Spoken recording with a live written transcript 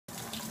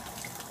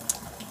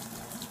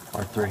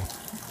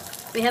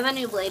R3. We have a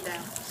new blade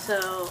now,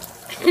 so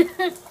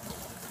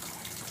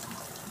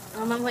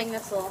I'm playing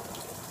this little.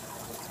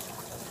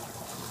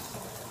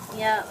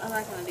 Yeah, I'm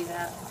not gonna do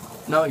that.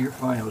 No, you're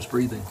fine. I was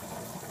breathing.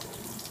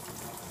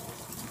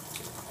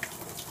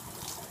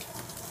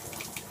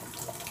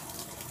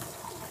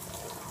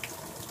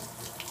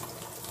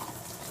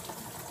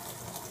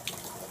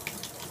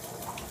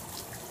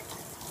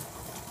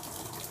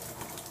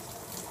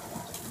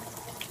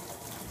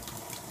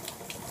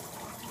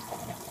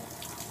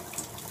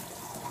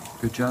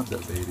 Good job, though,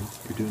 baby.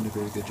 You're doing a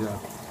very good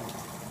job.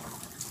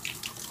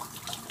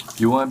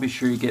 You want to be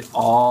sure you get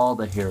all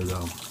the hair,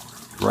 though,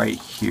 right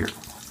here.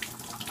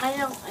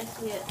 I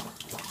see it.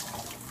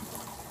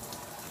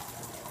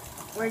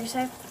 Where'd you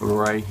say?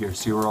 Right here.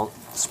 See where all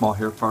small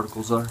hair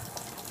particles are?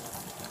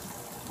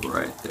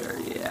 Right there,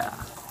 yeah.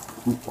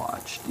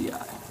 Watch the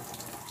eye.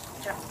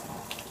 Sure.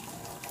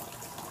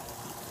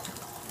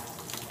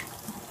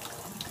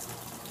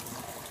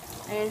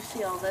 I need to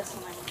see all this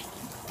in my.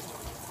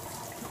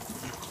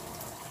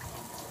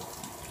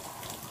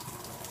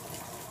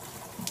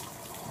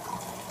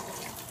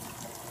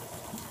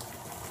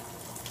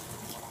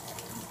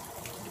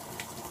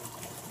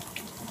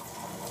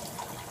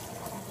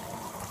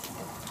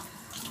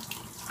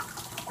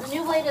 The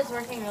new blade is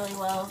working really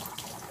well.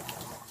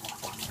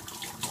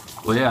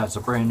 Well, yeah, it's a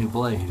brand new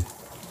blade.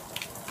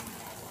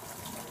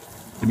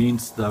 It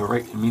means the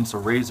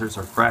razors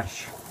are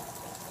fresh.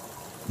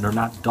 And they're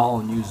not dull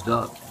and used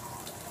up.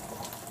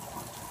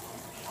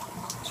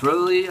 It's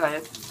really,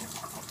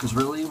 because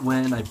really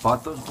when I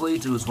bought those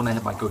blades, it was when I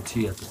had my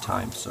goatee at the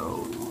time,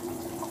 so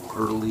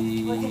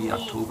early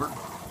October.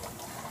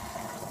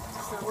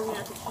 So looking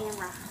at the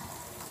camera.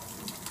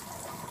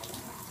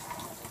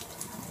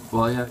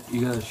 Well, yeah,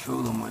 you gotta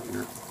show them what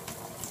you're.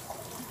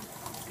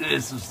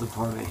 This is the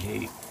part I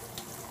hate.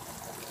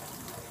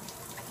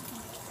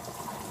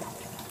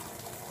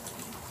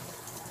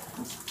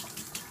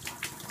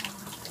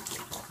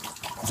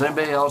 Does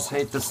anybody else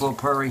hate this little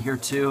part right here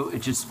too?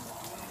 It just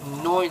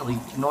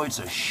annoys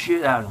the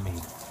shit out of me.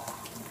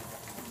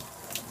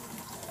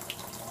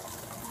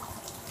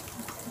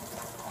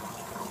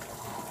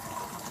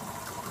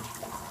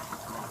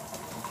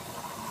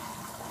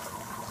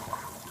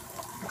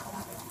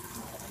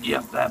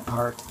 Yep, that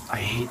part. I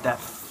hate that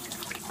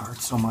part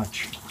so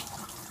much.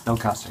 No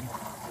cussing.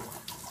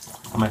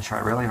 I'm gonna try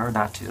really hard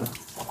not to,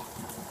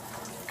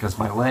 because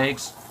my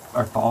legs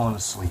are falling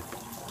asleep.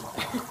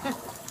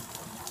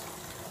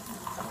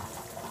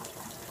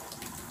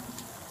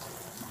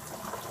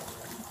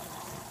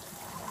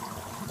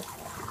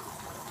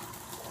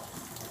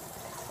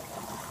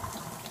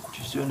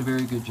 She's doing a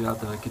very good job,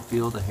 though. I could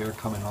feel the hair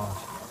coming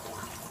off.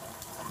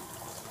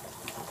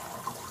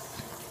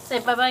 Say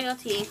bye-bye,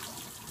 goatee.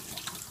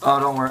 Oh,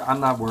 don't worry.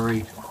 I'm not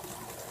worried.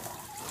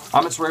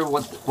 I'm just worried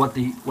what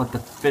the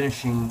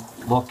finishing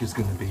look is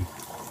going to be.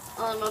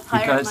 A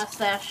pirate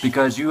mustache.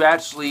 Because you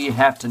actually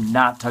have to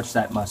not touch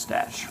that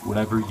mustache,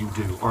 whatever you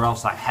do, or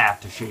else I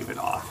have to shave it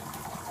off.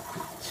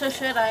 So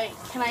can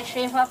I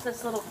shave off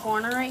this little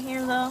corner right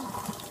here, though?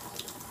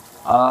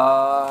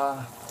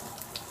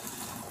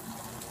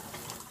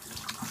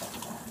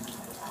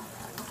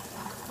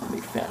 Let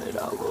me fan it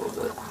out a little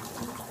bit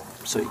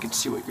so you can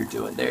see what you're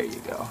doing. There you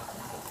go.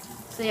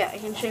 So yeah, I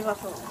can shave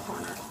off a little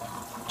corner.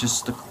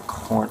 Just the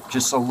corner,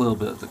 just a little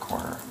bit of the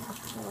corner.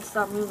 It'll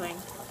stop moving.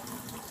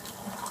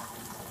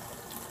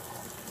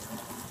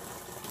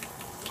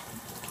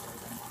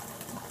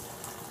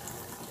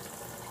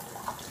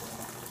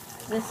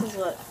 This is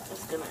what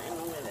is gonna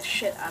annoy the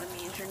shit out of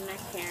me, is your neck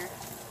hair.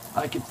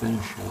 I can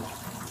finish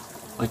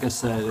it. Like I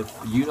said, if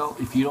you don't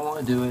want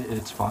to do it,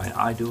 it's fine.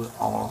 I do it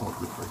all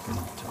the freaking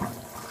time.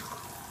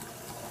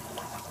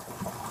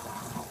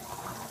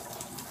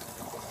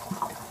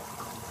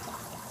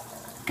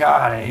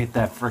 God, I hate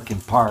that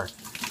freaking part.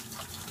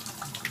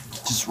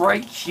 Just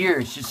right here,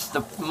 it's just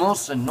the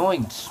most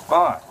annoying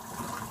spot.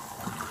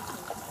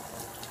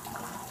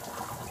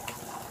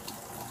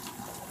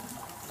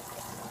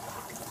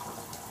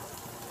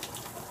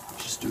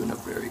 She's doing a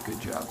very good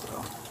job,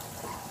 though.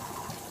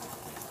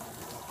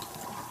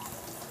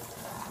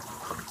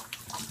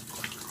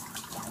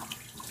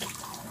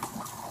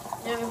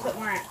 You want me to put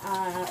more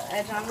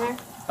edge on there?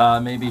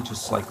 Maybe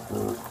just like,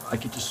 I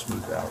could just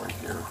smooth it out right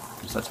here.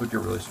 Because that's what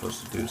you're really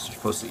supposed to do. So you're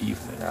supposed to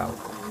even it out.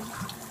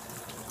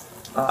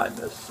 I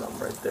missed some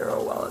right there.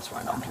 Oh well, that's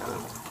fine. I'll do it.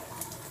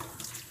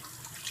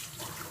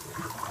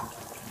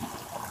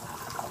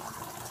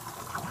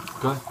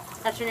 Go ahead.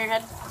 That's in your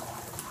head.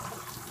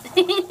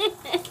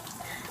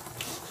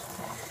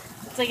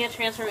 It's like a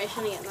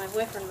transformation to get my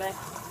boyfriend back.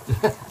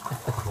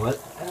 What?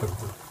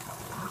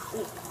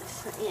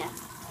 Yeah.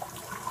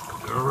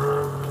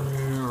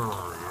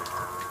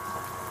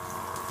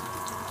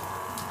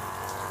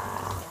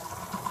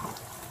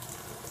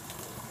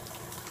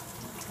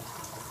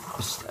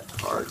 What's that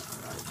part? Oh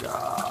my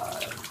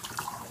God.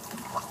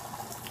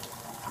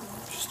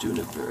 She's doing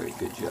a very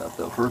good job,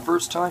 though. For her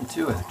first time,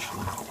 too,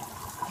 actually.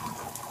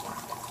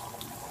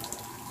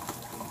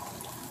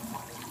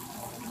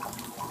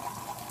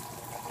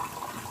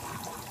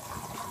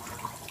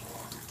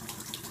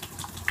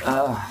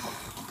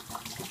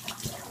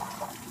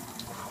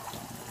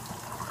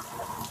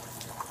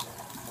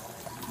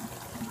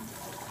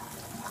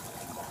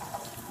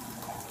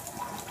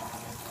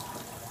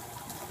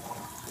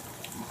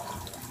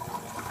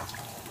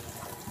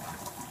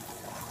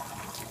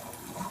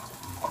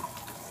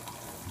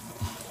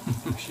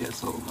 She has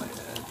hold my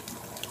head.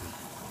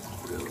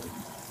 Really?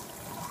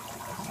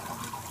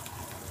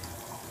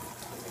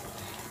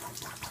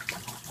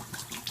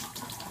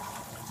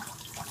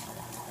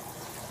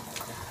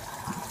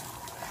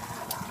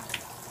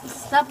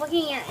 Stop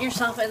looking at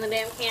yourself in the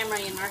damn camera,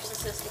 you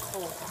narcissistic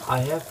fool. I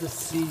have to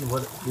see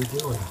what you're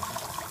doing.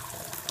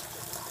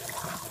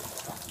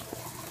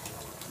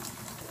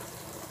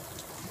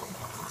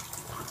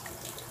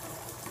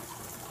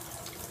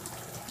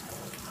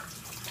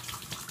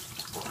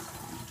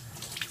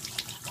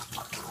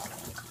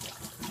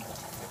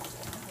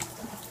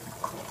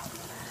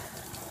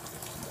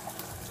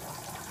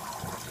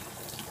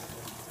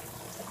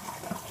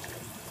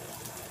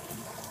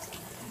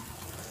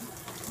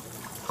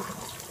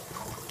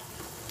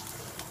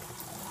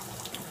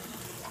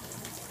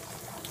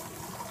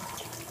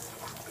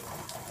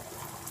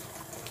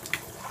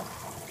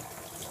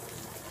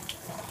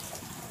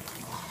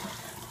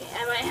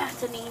 I might have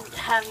to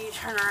have you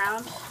turn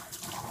around.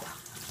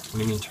 What do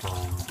you mean turn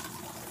around?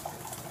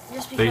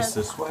 Just because. Face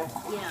this way? Yeah,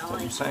 Is that what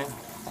like. you're saying?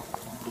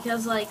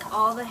 Because, like,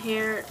 all the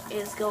hair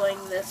is going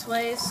this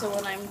way, so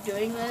when I'm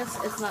doing this,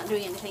 it's not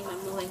doing anything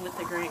but moving with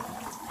the grain.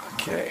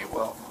 Okay,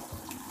 well.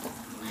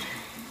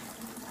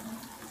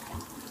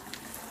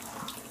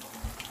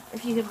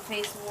 If you can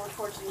face more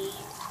towards me.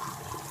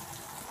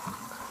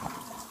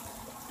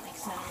 Like,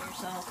 center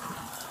yourself.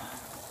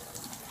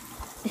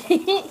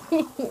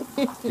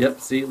 Yep,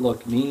 see,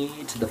 look,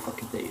 knee to the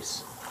fucking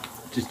face.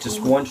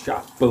 Just one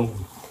shot,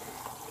 boom.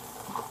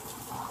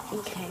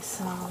 Okay,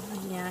 so,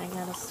 yeah, I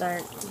gotta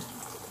start.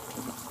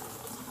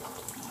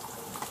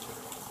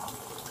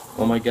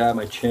 Oh my god,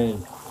 my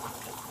chin.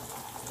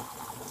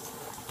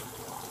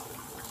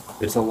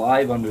 It's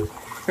alive under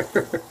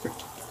there.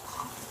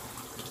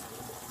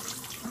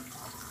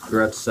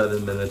 We're at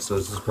 7 minutes, so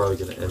this is probably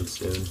gonna end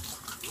soon.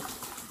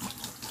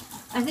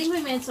 I think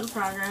we made some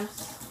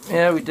progress.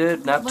 Yeah, we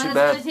did. Not But too it's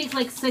bad. gonna take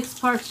like 6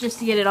 parts just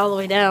to get it all the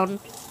way down.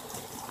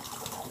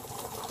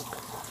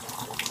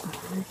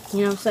 You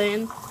know what I'm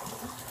saying?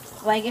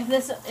 Like if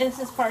this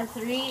is part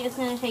 3, it's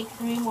gonna take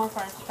 3 more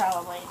parts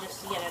probably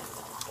just to get it.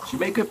 She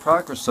made good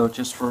progress though,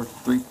 just for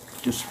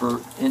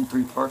in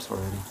 3 parts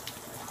already.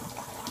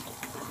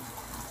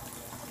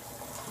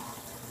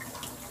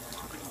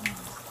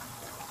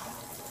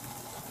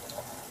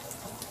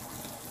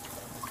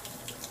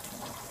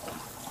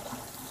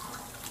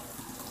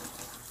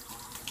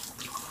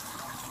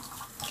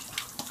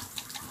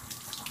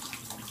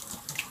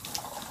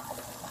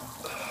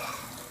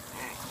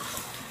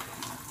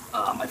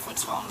 Oh, my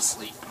foot's falling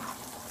asleep.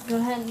 Go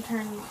ahead and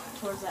turn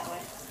towards that way.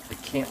 I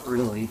can't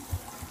really.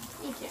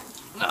 You can.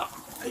 No,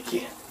 I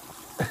can't.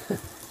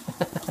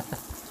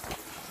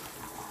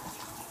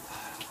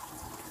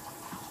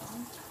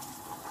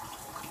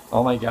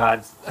 Oh my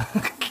god.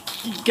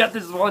 You got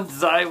this one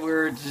side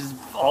where it's just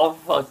all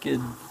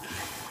fucking.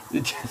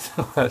 It just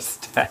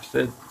mustache.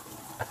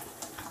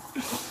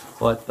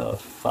 What the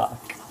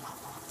fuck?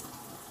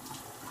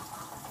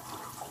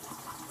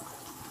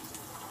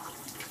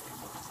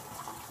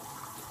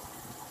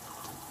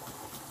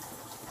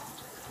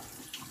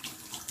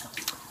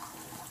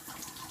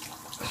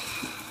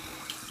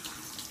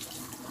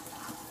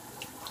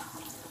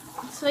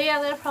 So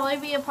yeah, there'll probably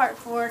be a part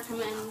 4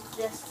 coming in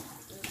just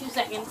 2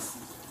 seconds.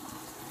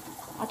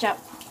 Watch out.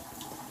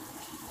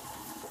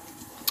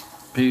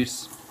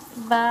 Peace.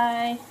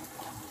 Bye.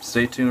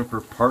 Stay tuned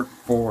for part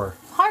 4.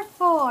 Part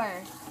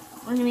 4.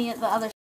 We're gonna get the other